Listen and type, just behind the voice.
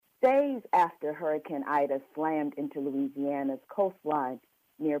Days after Hurricane Ida slammed into Louisiana's coastline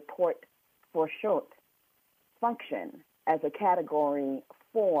near Port Fourchon, function as a Category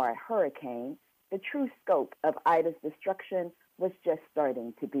 4 hurricane, the true scope of Ida's destruction was just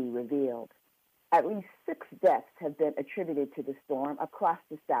starting to be revealed. At least 6 deaths have been attributed to the storm across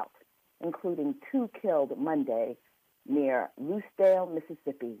the South, including 2 killed Monday near Lucedale,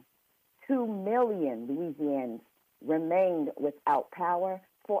 Mississippi. 2 million Louisianians remained without power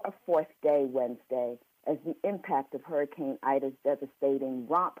for a 4th day Wednesday as the impact of Hurricane Ida's devastating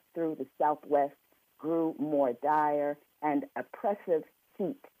romp through the Southwest grew more dire and oppressive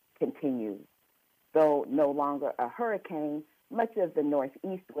heat continues. Though no longer a hurricane, much of the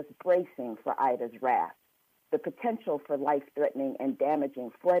Northeast was bracing for Ida's wrath. The potential for life-threatening and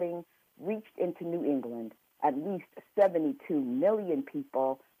damaging flooding reached into New England. At least 72 million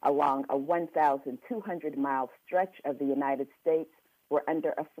people along a 1,200-mile stretch of the United States were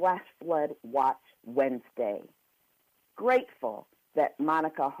under a flash flood watch Wednesday. Grateful that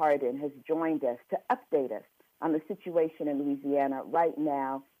Monica Hardin has joined us to update us on the situation in Louisiana right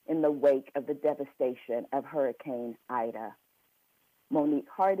now in the wake of the devastation of Hurricane Ida. Monique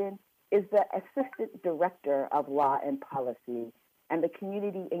Hardin is the Assistant Director of Law and Policy and the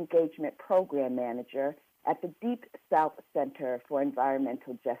Community Engagement Program Manager at the Deep South Center for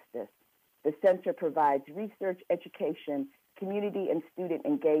Environmental Justice. The center provides research, education, community and student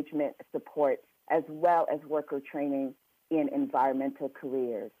engagement support, as well as worker training in environmental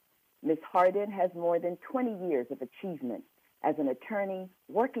careers. Ms. Hardin has more than 20 years of achievement as an attorney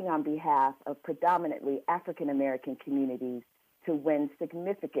working on behalf of predominantly African American communities to win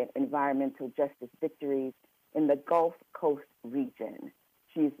significant environmental justice victories in the Gulf Coast region.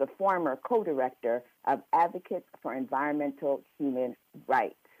 She's the former co-director of Advocates for Environmental Human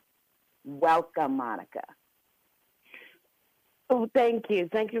Rights. Welcome, Monica. Oh, thank you.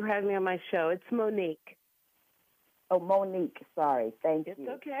 Thank you for having me on my show. It's Monique. Oh, Monique, sorry. Thank you. It's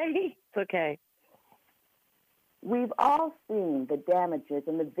okay. It's okay. We've all seen the damages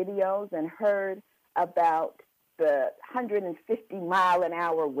in the videos and heard about the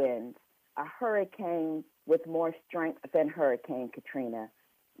 150-mile-an-hour winds, a hurricane with more strength than Hurricane Katrina.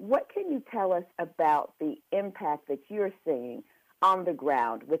 What can you tell us about the impact that you're seeing on the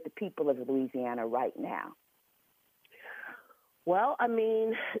ground with the people of Louisiana right now? Well, I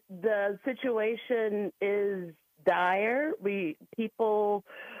mean, the situation is dire. People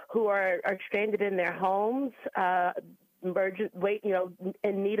who are stranded in their homes,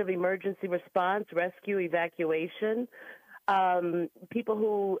 in need of emergency response, rescue, evacuation. People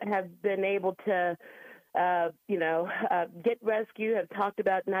who have been able to, get rescued have talked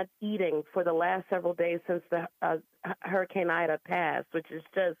about not eating for the last several days since the Hurricane Ida passed, which is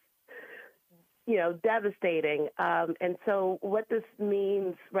just, devastating. And so what this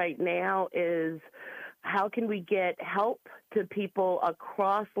means right now is how can we get help to people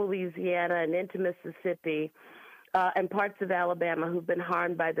across Louisiana and into Mississippi and parts of Alabama who've been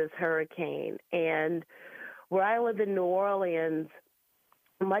harmed by this hurricane. And where I live in New Orleans,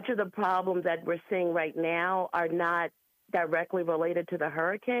 much of the problems that we're seeing right now are not directly related to the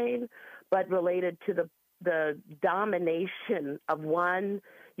hurricane, but related to the domination of one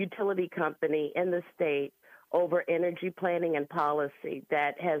utility company in the state over energy planning and policy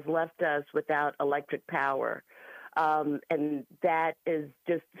that has left us without electric power. And that is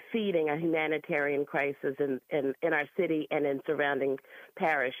just feeding a humanitarian crisis in our city and in surrounding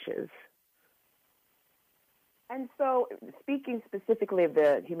parishes. And so, speaking specifically of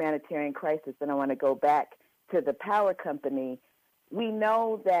the humanitarian crisis, and I want to go back to the power company, we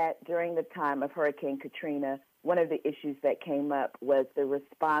know that during the time of Hurricane Katrina, one of the issues that came up was the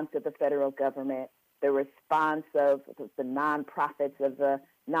response of the federal government, the response of the nonprofits of the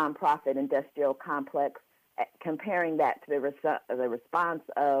nonprofit industrial complex, comparing that to the response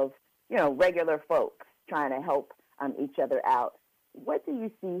of, regular folks trying to help each other out. What do you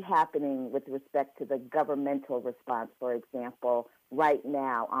see happening with respect to the governmental response, for example, right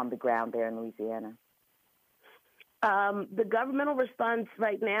now on the ground there in Louisiana? The governmental response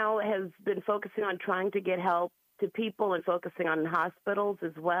right now has been focusing on trying to get help to people and focusing on hospitals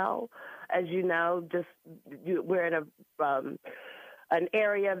as well. As you know, we're in an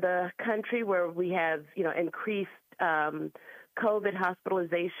area of the country where we have, increased COVID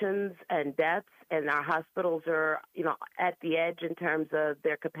hospitalizations and deaths, and our hospitals are, at the edge in terms of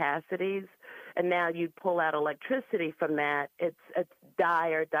their capacities. And now you pull out electricity from that. It's a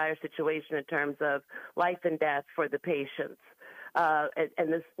dire situation in terms of life and death for the patients.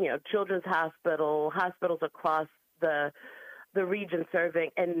 And this, Children's Hospital, hospitals across the region serving,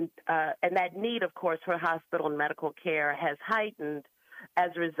 and that need, of course, for hospital and medical care has heightened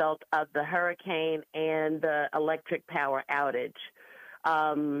as a result of the hurricane and the electric power outage.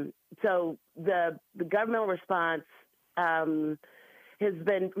 So the governmental response has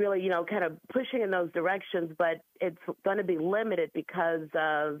been really, kind of pushing in those directions, but it's going to be limited because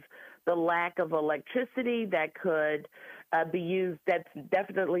of the lack of electricity that could be used. That's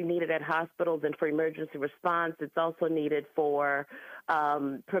definitely needed at hospitals and for emergency response. It's also needed for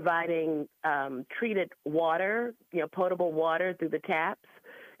providing treated water, potable water through the taps.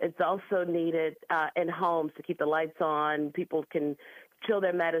 It's also needed in homes to keep the lights on. People can chill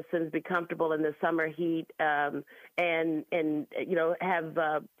their medicines, be comfortable in the summer heat, and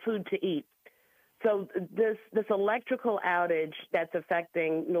have food to eat. So this electrical outage that's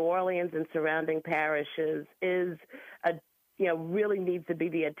affecting New Orleans and surrounding parishes is really needs to be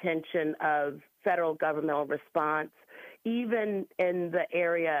the attention of federal governmental response, even in the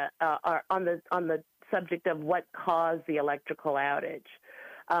area or on the subject of what caused the electrical outage.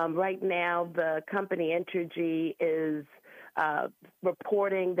 Right now, the company Entergy is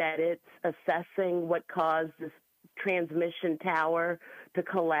reporting that it's assessing what caused this transmission tower to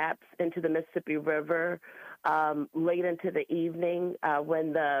collapse into the Mississippi River late into the evening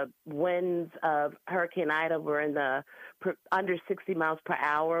when the winds of Hurricane Ida were in the under 60 miles per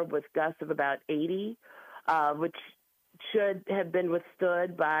hour with gusts of about 80, which should have been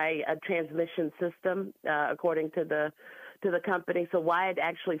withstood by a transmission system, according to the company. So why it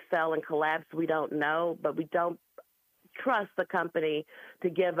actually fell and collapsed, we don't know, but we don't trust the company to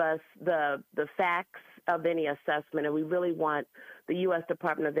give us the facts of any assessment, and we really want the U.S.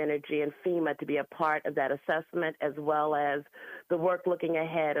 Department of Energy and FEMA to be a part of that assessment, as well as the work looking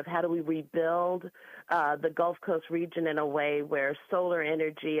ahead of how do we rebuild the Gulf Coast region in a way where solar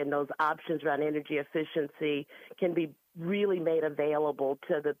energy and those options around energy efficiency can be really made available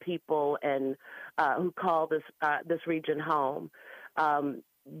to the people and who call this region home.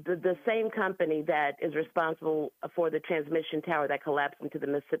 The same company that is responsible for the transmission tower that collapsed into the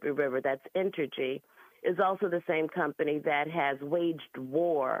Mississippi River, that's Entergy, is also the same company that has waged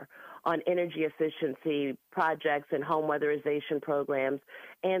war on energy efficiency projects and home weatherization programs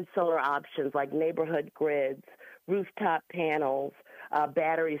and solar options like neighborhood grids, rooftop panels,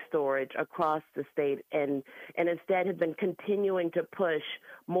 battery storage across the state, and instead have been continuing to push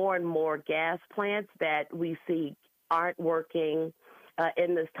more and more gas plants that we see aren't working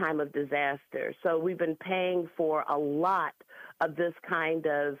in this time of disaster. So we've been paying for a lot of this kind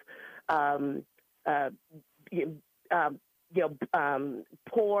of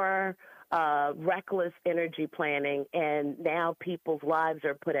poor, reckless energy planning, and now people's lives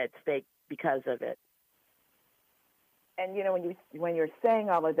are put at stake because of it. And when you're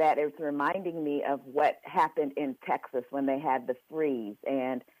saying all of that, it's reminding me of what happened in Texas when they had the freeze.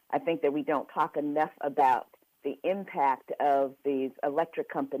 And I think that we don't talk enough about the impact of these electric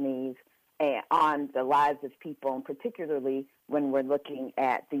companies on the lives of people, and particularly when we're looking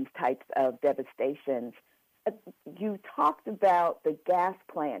at these types of devastations. You talked about the gas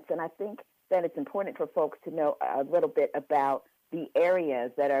plants, and I think that it's important for folks to know a little bit about the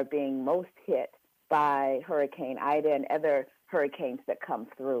areas that are being most hit by Hurricane Ida and other hurricanes that come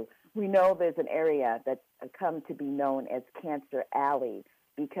through. We know there's an area that's come to be known as Cancer Alley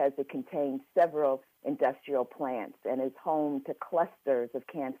because it contains several industrial plants and is home to clusters of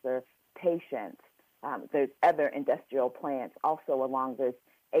cancer patients. There's other industrial plants also along this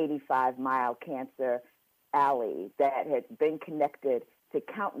 85-mile Cancer Alley that has been connected to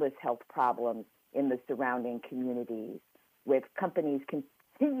countless health problems in the surrounding communities, with companies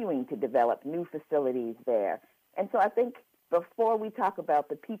continuing to develop new facilities there. And so I think before we talk about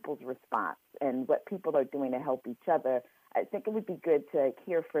the people's response and what people are doing to help each other, I think it would be good to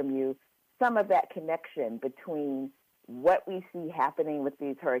hear from you some of that connection between what we see happening with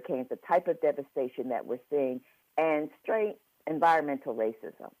these hurricanes, the type of devastation that we're seeing, and straight environmental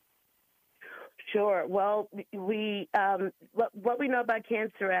racism. Sure. Well, we what we know about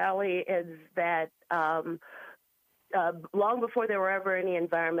Cancer Alley is that long before there were ever any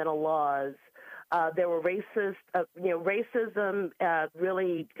environmental laws, there were racism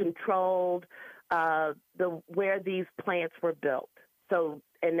really controlled where these plants were built. So,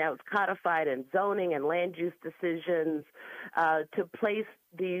 and that was codified in zoning and land use decisions to place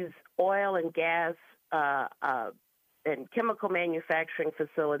these oil and gas and chemical manufacturing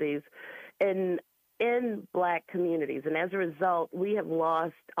facilities in Black communities. And as a result, we have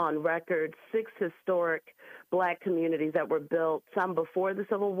lost on record 6 historic Black communities that were built, some before the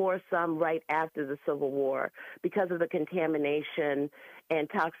Civil War, some right after the Civil War, because of the contamination and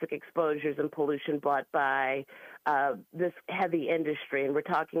toxic exposures and pollution brought by this heavy industry. And we're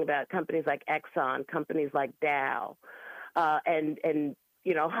talking about companies like Exxon, companies like Dow. and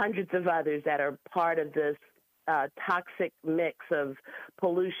hundreds of others that are part of this toxic mix of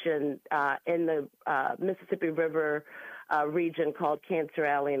pollution in the Mississippi River region called Cancer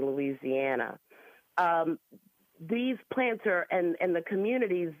Alley in Louisiana. These plants are, and the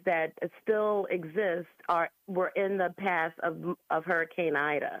communities that still exist were in the path of Hurricane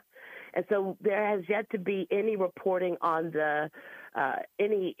Ida. And so there has yet to be any reporting on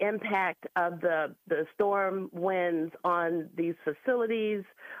any impact of the storm winds on these facilities,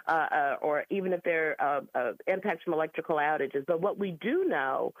 or even if there are impacts from electrical outages. But what we do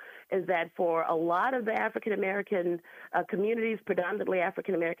know is that for a lot of the African American communities, predominantly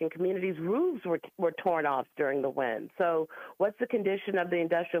African American communities, roofs were torn off during the wind. So what's the condition of the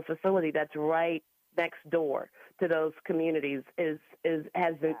industrial facility that's right next door to those communities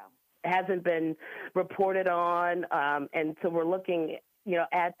hasn't been reported on, and so we're looking,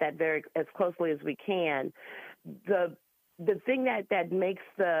 at that very as closely as we can. The thing that makes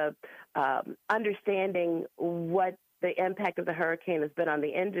the understanding what the impact of the hurricane has been on the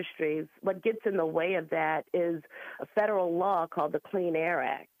industries, what gets in the way of that is a federal law called the Clean Air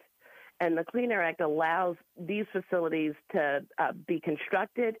Act. And the Clean Air Act allows these facilities to be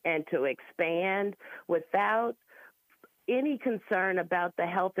constructed and to expand without any concern about the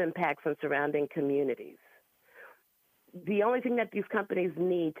health impacts on surrounding communities. The only thing that these companies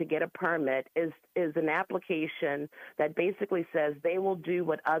need to get a permit is an application that basically says they will do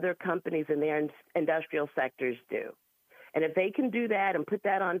what other companies in their industrial sectors do. And if they can do that and put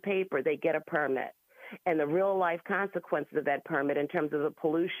that on paper, they get a permit. And the real-life consequences of that permit in terms of the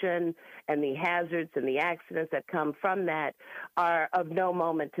pollution and the hazards and the accidents that come from that are of no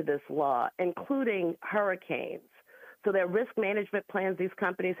moment to this law, including hurricanes. So there are risk management plans these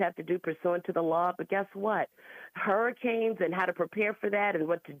companies have to do pursuant to the law. But guess what? Hurricanes and how to prepare for that and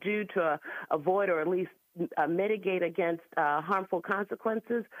what to do to avoid or at least mitigate against harmful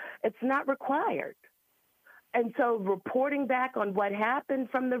consequences, it's not required. And so reporting back on what happened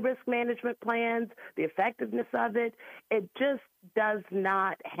from the risk management plans, the effectiveness of it, it just does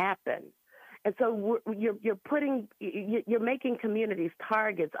not happen. And so you're making communities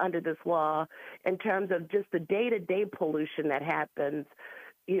targets under this law in terms of just the day-to-day pollution that happens,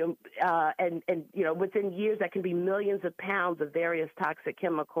 and within years that can be millions of pounds of various toxic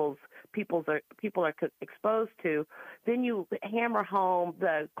chemicals people are exposed to. Then you hammer home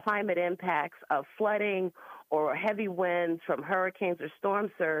the climate impacts of flooding or heavy winds from hurricanes or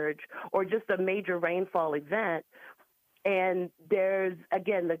storm surge or just a major rainfall event. And there's,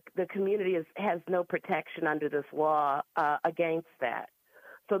 again, the community has no protection under this law against that.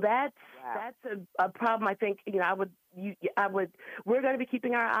 So that's a problem. I think we're going to be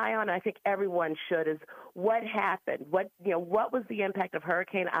keeping our eye on. And I think everyone should. Is what happened? What was the impact of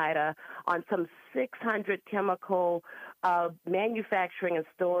Hurricane Ida on some 600 chemical manufacturing and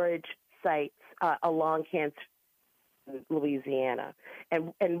storage sites along Cancer, Louisiana,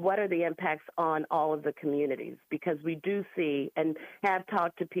 and what are the impacts on all of the communities? Because we do see and have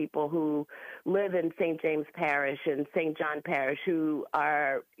talked to people who live in St. James Parish and St. John Parish who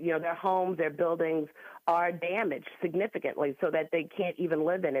are, their homes, their buildings are damaged significantly so that they can't even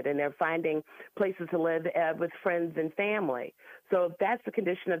live in it, and they're finding places to live with friends and family. So if that's the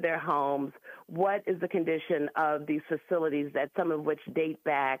condition of their homes, what is the condition of these facilities that some of which date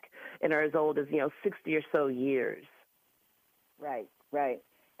back and are as old as, 60 or so years? Right.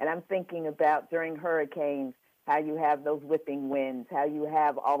 And I'm thinking about during hurricanes, how you have those whipping winds, how you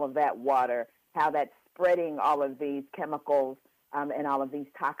have all of that water, how that's spreading all of these chemicals and all of these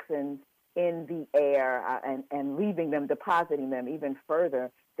toxins in the air and leaving them, depositing them even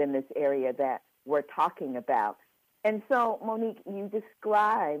further than this area that we're talking about. And so, Monique, you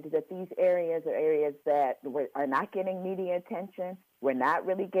described that these areas are areas that are not getting media attention. We're not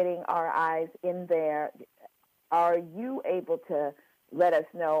really getting our eyes in there. Are you able to let us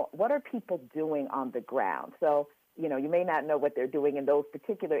know what are people doing on the ground? So, you may not know what they're doing in those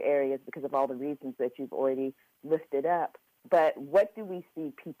particular areas because of all the reasons that you've already listed up. But what do we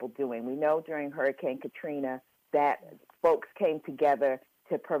see people doing? We know during Hurricane Katrina that folks came together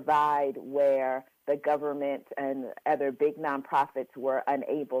to provide where the government and other big nonprofits were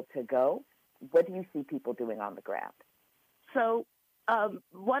unable to go. What do you see people doing on the ground? So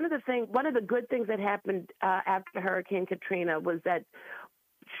one of the good things that happened after Hurricane Katrina was that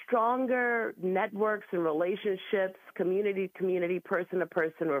stronger networks and relationships, community to community, person to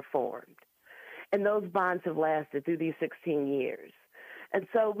person, were formed. And those bonds have lasted through these 16 years. And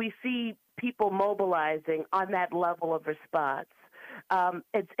so we see people mobilizing on that level of response.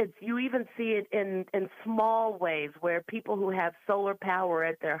 You even see it in small ways where people who have solar power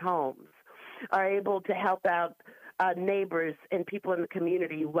at their homes are able to help out neighbors and people in the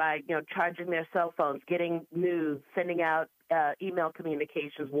community by, charging their cell phones, getting news, sending out email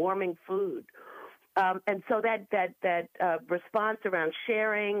communications, warming food. And so that response around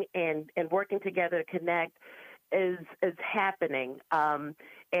sharing and working together to connect is happening.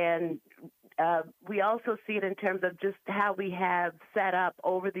 And we also see it in terms of just how we have set up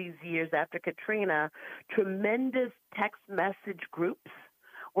over these years after Katrina, tremendous text message groups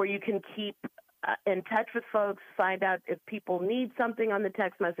where you can keep in touch with folks, find out if people need something on the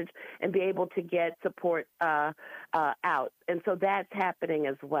text message, and be able to get support out. And so that's happening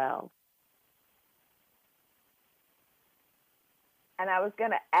as well. And I was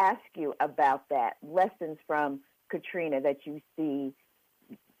going to ask you about that, lessons from Katrina that you see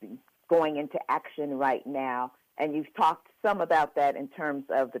going into action right now. And you've talked some about that in terms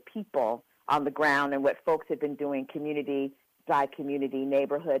of the people on the ground and what folks have been doing community by community,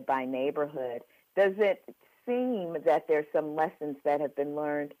 neighborhood by neighborhood. Does it seem that there's some lessons that have been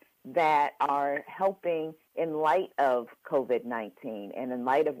learned that are helping in light of COVID-19 and in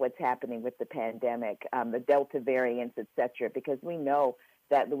light of what's happening with the pandemic, the Delta variants, et cetera, because we know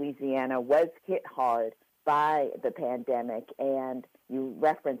that Louisiana was hit hard by the pandemic, and you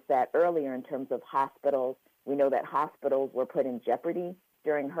referenced that earlier in terms of hospitals. We know that hospitals were put in jeopardy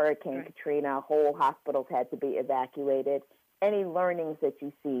during Hurricane Katrina. Whole hospitals had to be evacuated. Any learnings that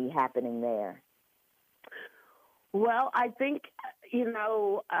you see happening there? Well, I think,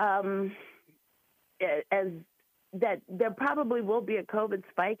 as that there probably will be a COVID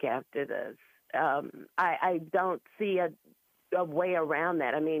spike after this. I don't see a way around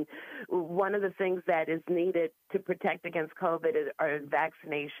that. I mean, one of the things that is needed to protect against COVID are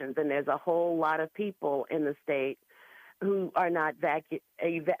vaccinations, and there's a whole lot of people in the state who are not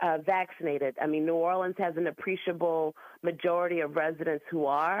vaccinated. I mean, New Orleans has an appreciable majority of residents who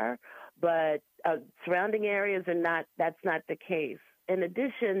are, but surrounding areas are not. That's not the case. In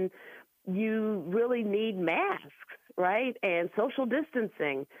addition, you really need masks, right, and social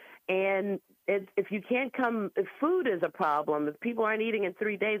distancing. And if you can't come, if food is a problem, if people aren't eating in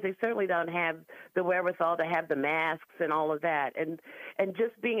 3 days, they certainly don't have the wherewithal to have the masks and all of that, and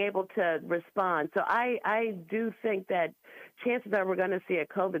just being able to respond. So I do think that chances are we're going to see a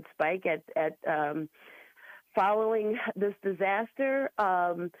COVID spike at following this disaster,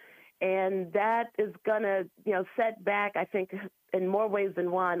 and that is going to set back, I think, in more ways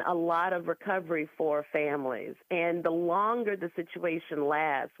than one, a lot of recovery for families. And the longer the situation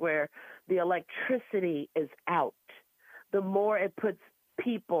lasts, where the electricity is out, the more it puts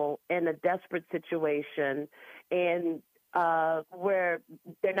people in a desperate situation, and where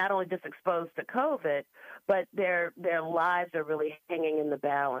they're not only just exposed to COVID, but their lives are really hanging in the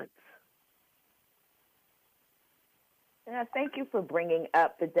balance. Yeah, thank you for bringing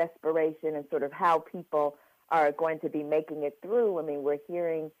up the desperation and sort of how people are going to be making it through. I mean, we're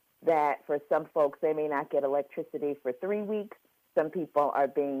hearing that for some folks, they may not get electricity for 3 weeks. Some people are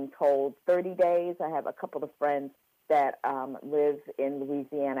being told 30 days. I have a couple of friends that live in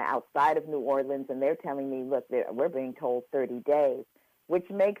Louisiana outside of New Orleans, and they're telling me, look, we're being told 30 days, which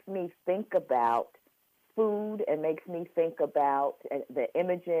makes me think about food and makes me think about the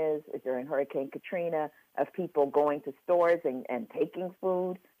images during Hurricane Katrina of people going to stores and taking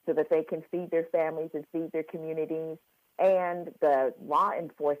food so that they can feed their families and feed their communities, and the law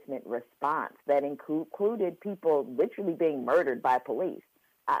enforcement response that included people literally being murdered by police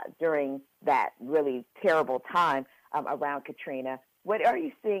during that really terrible time around Katrina. What are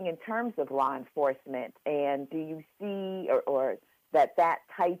you seeing in terms of law enforcement, and do you see or that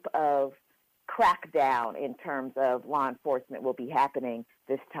type of crackdown in terms of law enforcement will be happening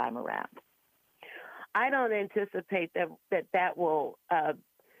this time around? I don't anticipate that will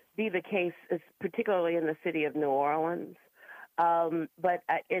be the case, particularly in the city of New Orleans. But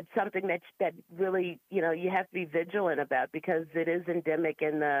it's something that really, you have to be vigilant about, because it is endemic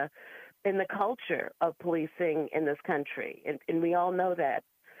in the culture of policing in this country, and we all know that.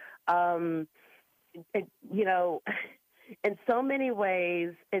 In so many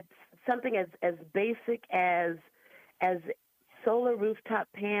ways, it's something as basic as solar rooftop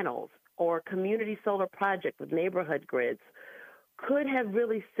panels or community solar project with neighborhood grids could have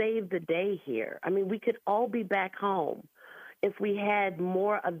really saved the day here. I mean, we could all be back home if we had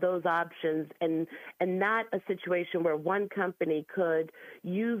more of those options, and not a situation where one company could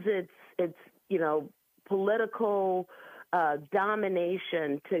use its political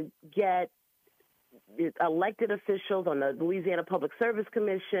domination to get elected officials on the Louisiana Public Service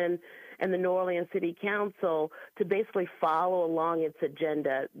Commission and the New Orleans City Council to basically follow along its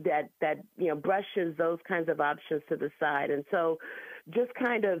agenda that brushes those kinds of options to the side. And so just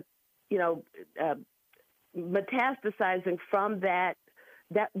kind of metastasizing from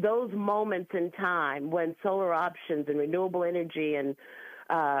those moments in time when solar options and renewable energy and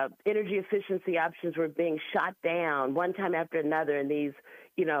energy efficiency options were being shot down one time after another in these,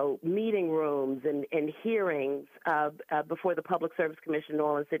 meeting rooms and hearings before the Public Service Commission, New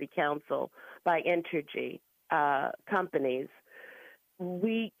Orleans City Council by Entergy companies.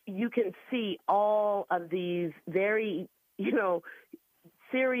 You can see all of these very,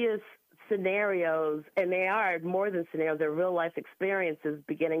 serious scenarios, and they are more than scenarios, they're real life experiences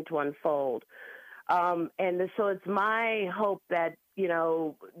beginning to unfold. And so it's my hope that,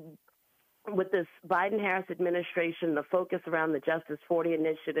 with this Biden-Harris administration, the focus around the Justice 40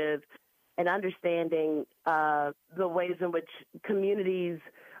 initiative and understanding the ways in which communities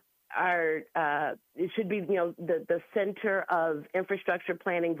it should be, the center of infrastructure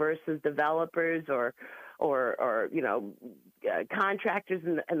planning versus developers or contractors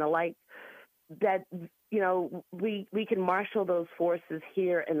and the like, that, we can marshal those forces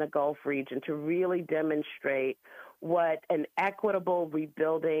here in the Gulf region to really demonstrate what an equitable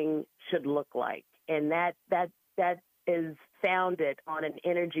rebuilding should look like. And that is founded on an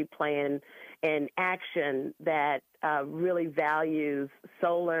energy plan and action that really values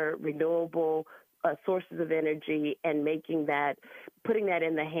solar, renewable sources of energy, and putting that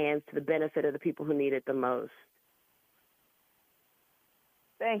in the hands to the benefit of the people who need it the most.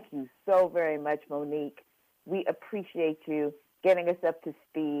 Thank you so very much, Monique. We appreciate you getting us up to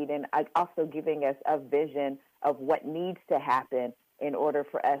speed and also giving us a vision of what needs to happen in order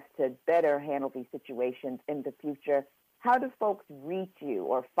for us to better handle these situations in the future. How do folks reach you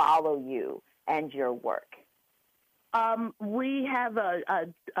or follow you and your work? We have a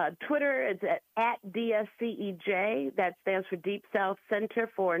Twitter. It's at DSCEJ. That stands for Deep South Center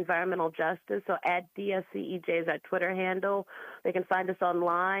for Environmental Justice. So at DSCEJ is our Twitter handle. They can find us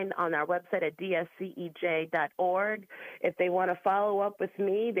online on our website at dscej.org. If they want to follow up with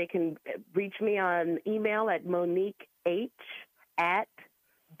me, they can reach me on email at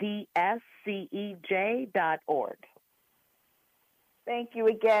moniqueh@dscej.org. Thank you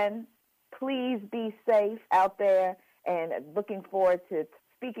again. Please be safe out there, and looking forward to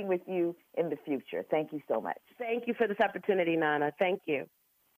speaking with you in the future. Thank you so much. Thank you for this opportunity, Nana. Thank you.